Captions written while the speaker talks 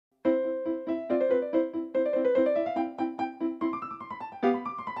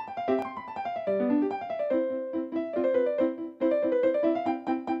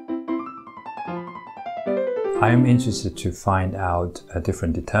I am interested to find out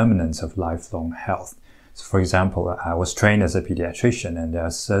different determinants of lifelong health. So for example, I was trained as a pediatrician, and there are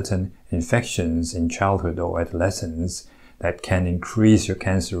certain infections in childhood or adolescence that can increase your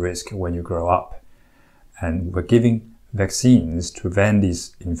cancer risk when you grow up. And we're giving vaccines to prevent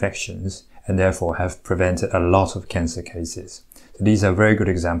these infections and therefore have prevented a lot of cancer cases. So these are very good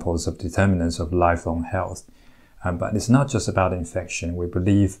examples of determinants of lifelong health. But it's not just about infection. We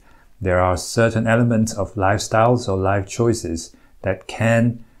believe there are certain elements of lifestyles or life choices that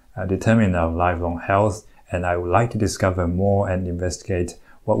can determine our lifelong health, and I would like to discover more and investigate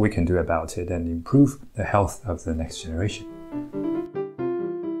what we can do about it and improve the health of the next generation.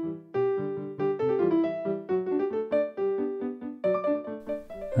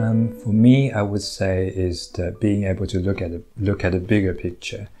 For me, I would say is that being able to look at a bigger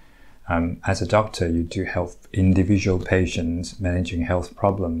picture. As a doctor, you do help individual patients managing health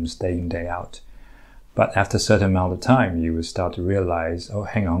problems day in, day out. But after a certain amount of time, you will start to realize, oh,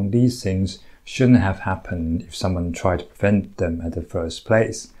 hang on, these things shouldn't have happened if someone tried to prevent them at the first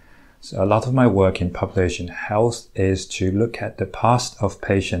place. So a lot of my work in population health is to look at the past of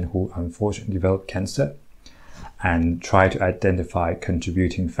patients who unfortunately develop cancer and try to identify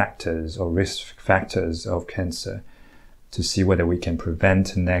contributing factors or risk factors of cancer to see whether we can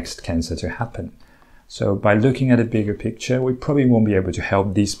prevent next cancer to happen. So by looking at a bigger picture, we probably won't be able to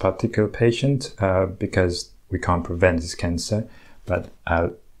help this particular patient because we can't prevent this cancer. But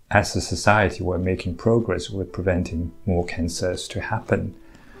as a society, we're making progress with preventing more cancers to happen.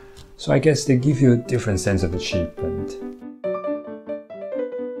 So I guess they give you a different sense of achievement.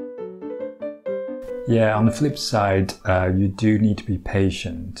 Yeah, on the flip side, you do need to be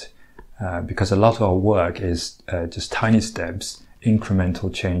patient because a lot of our work is just tiny steps,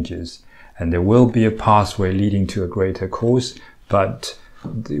 incremental changes, and there will be a pathway leading to a greater cause, but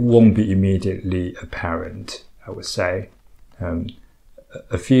it won't be immediately apparent, I would say.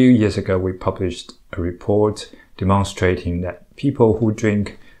 A few years ago, we published a report demonstrating that people who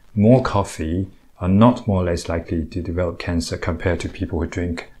drink more coffee are not more or less likely to develop cancer compared to people who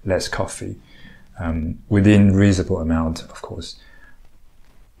drink less coffee. Within reasonable amount, of course.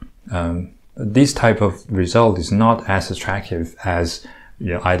 This type of result is not as attractive as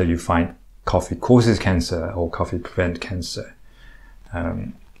either you find coffee causes cancer or coffee prevents cancer.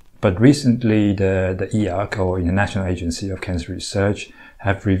 But recently, the IARC, or International Agency of Cancer Research,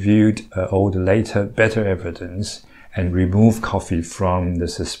 have reviewed all the later better evidence and removed coffee from the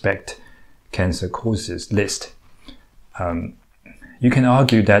suspect cancer causes list. You can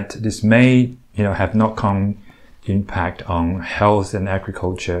argue that this may have knock-on impact on health and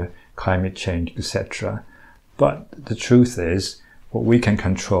agriculture, climate change, etc. But the truth is, what we can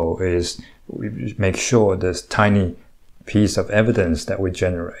control is we make sure this tiny piece of evidence that we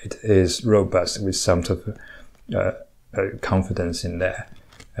generate is robust with some sort of confidence in there.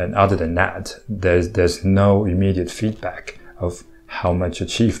 And other than that, there's no immediate feedback of how much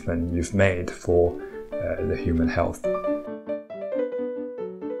achievement you've made for the human health.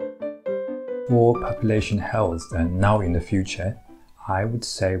 For population health and now in the future, I would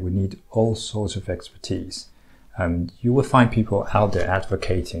say we need all sorts of expertise. You will find people out there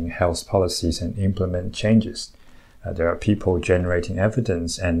advocating health policies and implement changes. There are people generating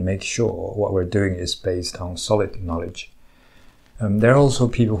evidence and make sure what we're doing is based on solid knowledge. There are also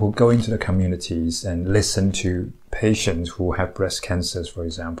people who go into the communities and listen to patients who have breast cancers, for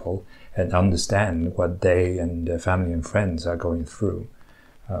example, and understand what they and their family and friends are going through.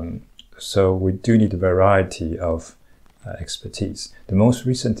 So we do need a variety of expertise. The most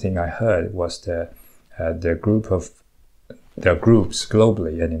recent thing I heard was there are groups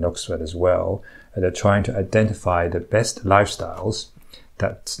globally and in Oxford as well. They're trying to identify the best lifestyles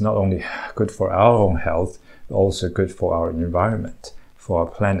that's not only good for our own health, but also good for our environment, for our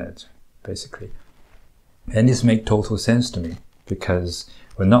planet, basically. And this makes total sense to me because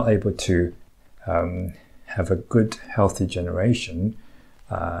we're not able to have a good, healthy generation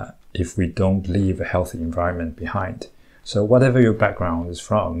if we don't leave a healthy environment behind. So whatever your background is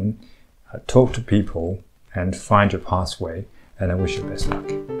from, talk to people and find your pathway, and I wish you best luck.